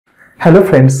Hello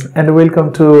friends and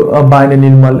welcome to Bine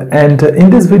Nirmal, and in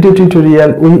this video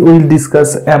tutorial we will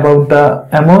discuss about the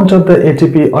amount of the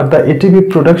ATP or the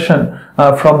ATP production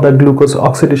from the glucose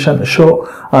oxidation. So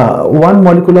one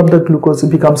molecule of the glucose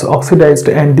becomes oxidized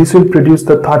and this will produce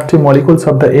the 30 molecules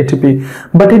of the ATP.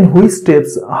 But in which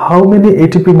steps, how many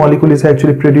ATP molecule is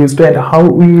actually produced, and how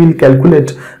we will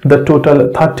calculate the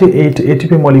total 38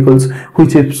 ATP molecules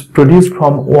which is produced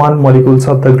from one molecules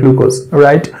of the glucose,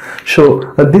 right?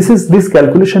 So this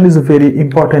calculation is very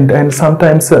important, and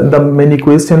sometimes the many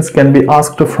questions can be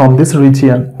asked from this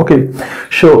region. Okay,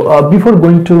 so before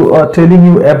going to telling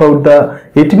you about the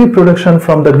ATP production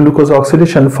from the glucose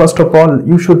oxidation, first of all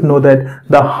you should know that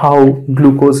the how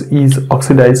glucose is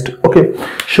oxidized. Okay,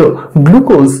 so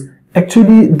glucose,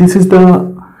 actually this is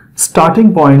the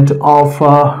starting point of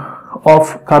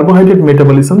carbohydrate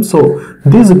metabolism. So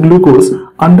this glucose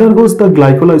undergoes the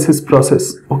glycolysis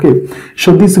process. Okay,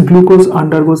 so this glucose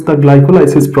undergoes the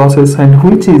glycolysis process, and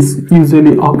which is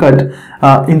usually occurred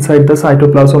inside the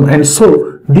cytoplasm, and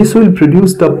so this will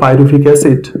produce the pyruvic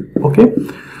acid. Okay,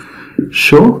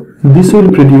 so this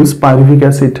will produce pyruvic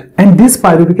acid, and this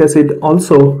pyruvic acid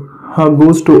also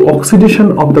goes to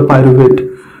oxidation of the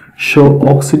pyruvate. So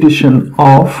oxidation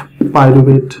of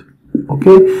pyruvate.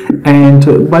 Okay,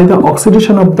 and by the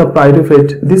oxidation of the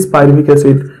pyruvate, this pyruvic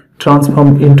acid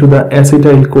transform into the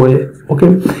acetyl CoA. Okay,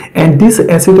 and this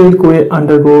acetyl CoA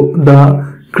undergo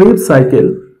the Krebs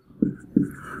cycle.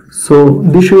 So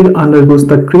this will undergoes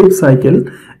the Krebs cycle,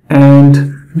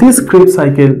 and this Krebs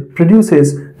cycle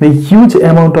produces the huge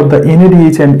amount of the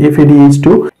NADH and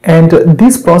FADH2, and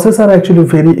these processes are actually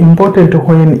very important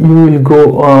when you will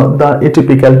go the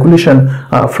ATP calculation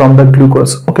from the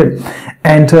glucose. Okay,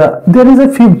 and there is a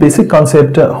few basic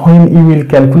concept when you will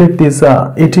calculate this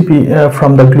ATP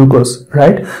from the glucose,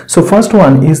 right? So first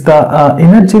one is the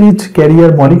energy rich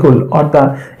carrier molecule, or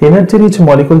the energy rich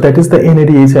molecule, that is the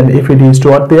NADH and FADH2,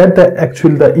 or they are the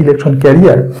actual the electron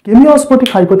carrier. Chemiosmotic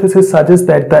hypothesis suggests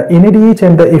that the NADH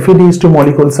and the FADH2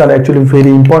 molecules are actually very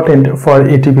important for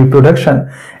ATP production,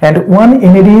 and one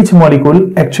NADH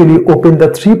molecule actually open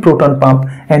the 3 proton pump,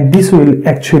 and this will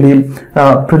actually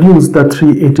produce the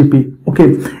 3 ATP.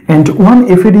 Okay, and one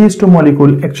FADH2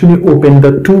 molecule actually open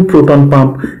the 2 proton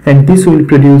pump, and this will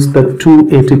produce the 2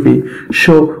 ATP.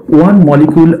 So one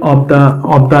molecule of the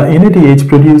NADH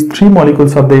produce 3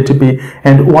 molecules of the ATP,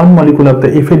 and one molecule of the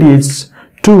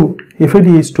FADH2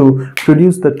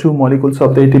 produce the 2 molecules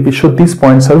of the ATP. So these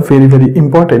points are very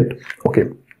important. Okay,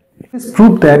 it is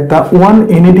proved that the one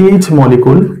NADH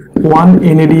molecule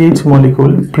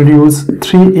produce 3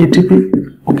 ATP.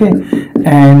 Okay,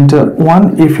 and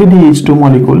one FADH2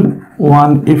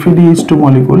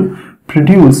 molecule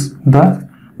produce the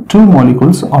 2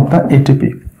 molecules of the ATP.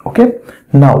 Okay,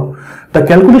 now the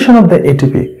calculation of the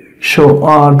ATP. So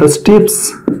the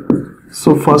steps.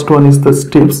 So first one is the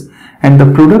steps, and the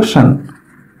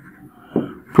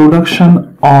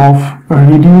production of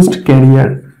reduced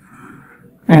carrier,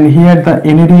 and here the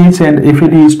NADH and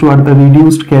FADH2 are the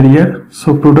reduced carrier.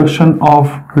 So production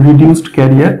of reduced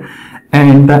carrier,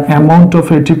 and the amount of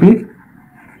ATP,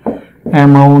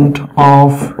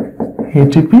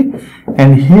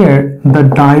 and here the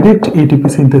direct ATP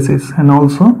synthesis, and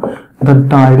also the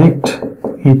direct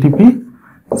ATP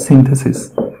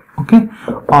synthesis. Okay,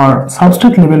 or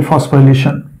substrate level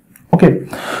phosphorylation. Okay,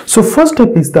 so first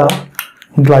step is the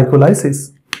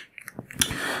glycolysis.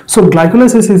 So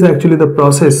glycolysis is actually the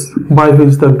process by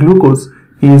which the glucose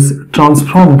is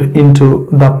transformed into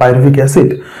the pyruvic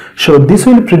acid. So this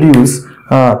will produce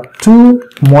 2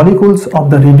 molecules of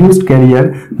the reduced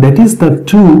carrier, that is the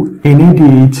 2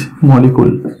 NADH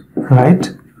molecule,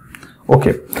 right?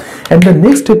 Okay, and the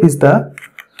next step is the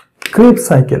Krebs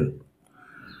cycle.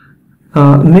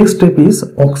 Next step is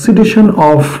oxidation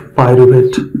of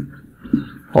pyruvate.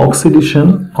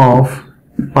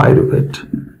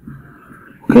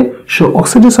 Okay, so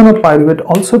oxidation of pyruvate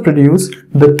also produce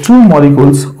the 2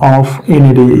 molecules of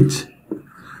NADH.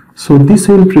 So this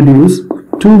will produce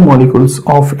 2 molecules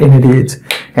of NADH,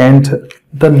 and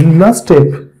the last step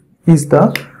is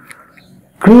the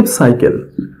Krebs cycle.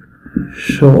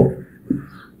 So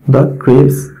the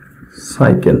Krebs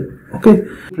cycle. Okay,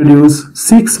 produce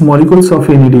 6 molecules of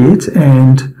NADH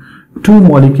and 2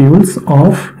 molecules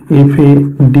of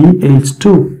FADH2.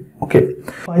 Okay,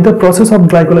 By the process of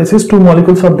glycolysis, 2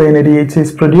 molecules of the NADH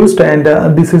is produced, and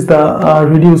this is the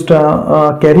reduced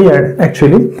carrier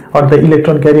actually, or the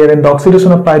electron carrier, and the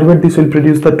oxidation of pyruvate, this will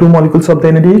produce the 2 molecules of the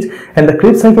NADH, and the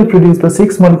Krebs cycle produce the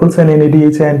 6 molecules of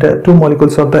NADH and 2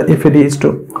 molecules of the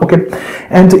FADH2. Okay,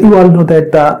 and you all know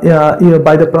that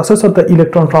by the process of the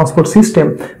electron transport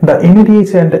system, the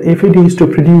NADH and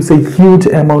FADH2 produce a huge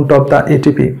amount of the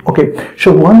ATP. Okay,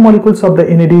 so 1 molecules of the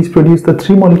NADH produce the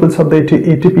 3 molecules of the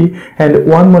ATP, and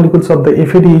 1 molecules of the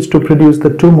FADH2 produce the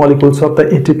 2 molecules of the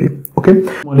ATP. Okay,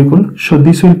 molecule, so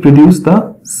this will produce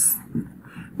the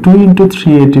 2 into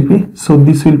 3 ATP, so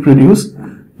this will produce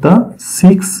the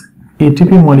 6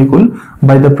 ATP molecule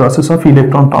by the process of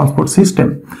electron transport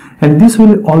system, and this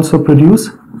will also produce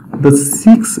the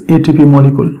 6 ATP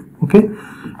molecule. Okay,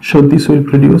 so this will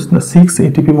produce the 6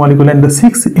 ATP molecule, and the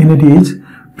 6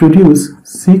 NADH produce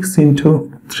 6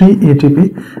 into 3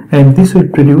 ATP, and this will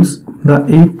produce the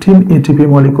 18 ATP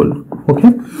molecule.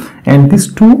 Okay, and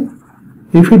these 2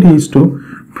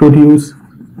 FADH2 produce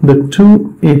the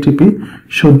 2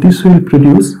 ATP, so this will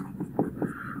produce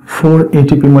 4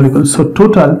 ATP molecules. So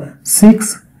total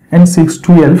 6 and 6,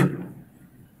 12,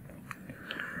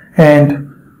 and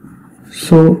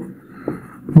so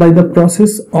by the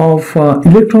process of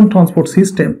electron transport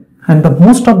system, and the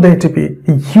most of the ATP,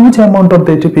 a huge amount of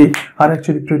the ATP are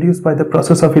actually produced by the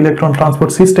process of electron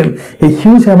transport system. A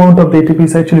huge amount of the ATP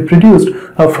is actually produced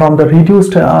from the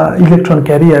reduced electron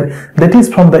carrier, that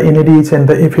is from the NADH and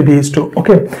the FADH2.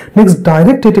 Okay, next,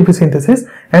 direct ATP synthesis,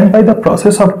 and by the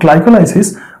process of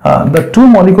glycolysis, the 2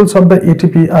 molecules of the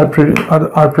ATP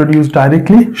are produced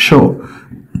directly. So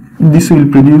this will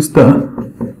produce the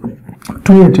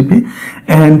 2 ATP,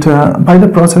 and by the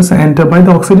process and by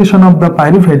the oxidation of the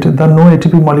pyruvate, the no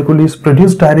ATP molecule is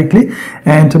produced directly,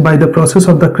 and by the process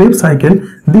of the Krebs cycle,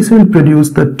 this will produce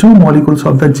the 2 molecules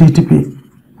of the GTP.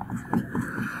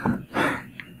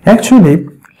 Actually,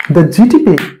 the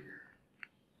GTP,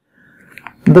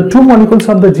 the 2 molecules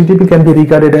of the GTP can be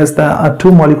regarded as the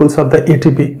 2 molecules of the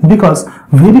ATP, because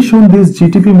very soon these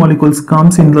GTP molecules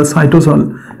comes in the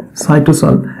cytosol,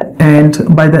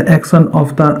 and by the action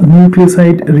of the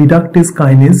nucleoside reductase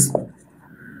kinase,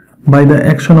 by the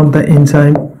action of the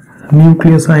enzyme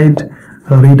nucleoside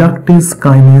reductase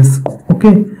kinase.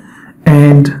 Okay,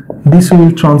 and this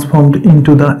will transformed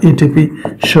into the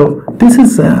ATP. So this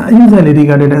is usually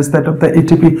regarded as that of the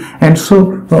ATP, and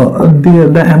so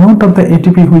the amount of the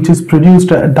ATP which is produced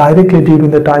directly during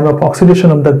the time of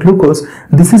oxidation of the glucose,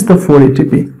 this is the 4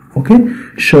 ATP. Okay,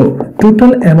 so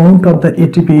total amount of the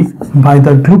ATP by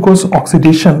the glucose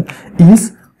oxidation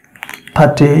is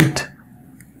 38.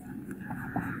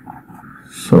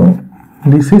 So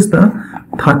this is the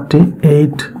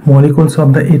 38 molecules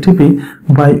of the ATP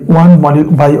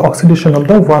by oxidation of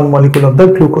the 1 molecule of the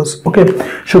glucose. Okay,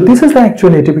 so this is the actual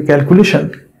ATP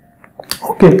calculation.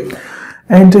 Okay,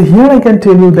 and here I can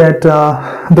tell you that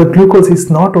the glucose is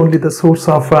not only the source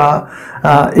of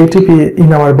ATP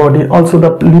in our body, also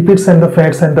the lipids and the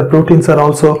fats and the proteins are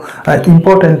also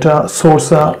important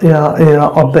source of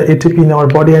the ATP in our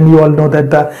body, and you all know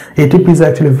that the ATP is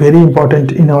actually very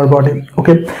important in our body.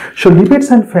 Okay, so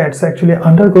lipids and fats actually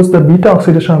undergoes the beta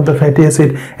oxidation of the fatty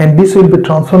acid, and this will be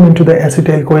transformed into the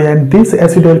acetyl-CoA, and this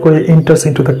acetyl-CoA enters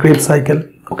into the Krebs cycle.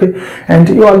 Okay, and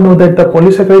you all know that the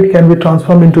polysaccharide can be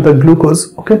transformed into the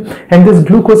glucose. Okay, and this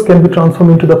glucose can be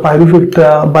transformed into the pyruvate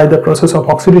by the process of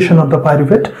oxidation of the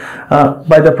pyruvate,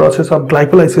 by the process of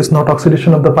glycolysis, not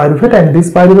oxidation of the pyruvate, and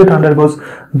this pyruvate undergoes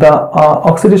the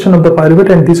oxidation of the pyruvate,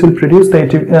 and this will produce the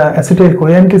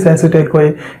acetyl-CoA, and this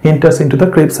acetyl-CoA enters into the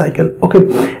Krebs cycle. Okay,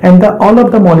 and all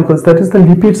of the molecules, that is the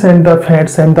lipids and the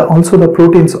fats and also the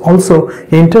proteins, also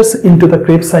enters into the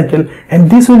Krebs cycle, and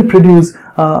this will produce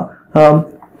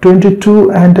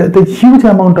 22 and the huge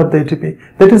amount of the ATP,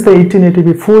 that is the 18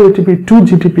 ATP, 4 ATP, 2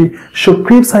 GTP. So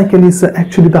Krebs cycle is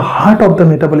actually the heart of the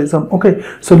metabolism. Okay,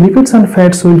 so lipids and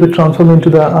fats will be transformed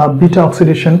into the beta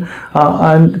oxidation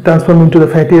and transformed into the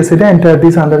fatty acid, and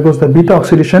this undergoes the beta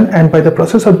oxidation, and by the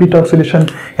process of beta oxidation,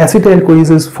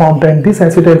 acetyl-CoA is formed, and this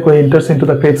acetyl-CoA enters into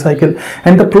the Krebs cycle,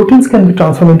 and the proteins can be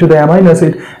transformed into the amino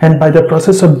acid, and by the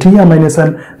process of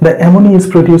deamination, the ammonia is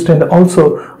produced, and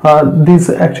also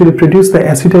these actually produce the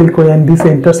acetyl-CoA, and this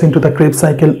enters into the Krebs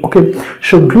cycle. Okay,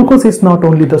 so glucose is not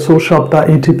only the source of the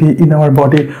ATP in our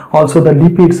body, also the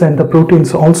lipids and the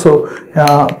proteins also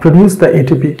produce the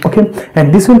ATP. Okay,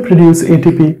 and this will produce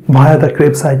ATP via the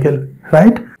Krebs cycle,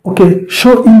 right? Okay,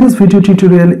 so in this video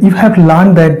tutorial you have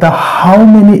learned that how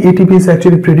many ATP is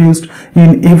actually produced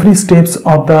in every steps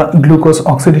of the glucose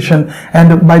oxidation,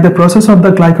 and by the process of the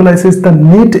glycolysis the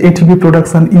net ATP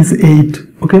production is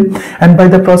 8. Okay, and by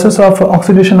the process of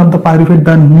oxidation of the pyruvate,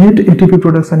 the net ATP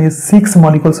production is 6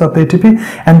 molecules of the ATP,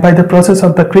 and by the process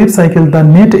of the Krebs cycle, the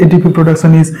net ATP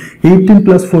production is 18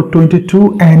 plus 4,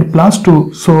 22, and plus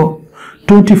 2, so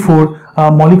 24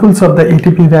 molecules of the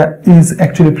ATP that is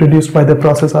actually produced by the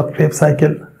process of Krebs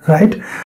cycle, right?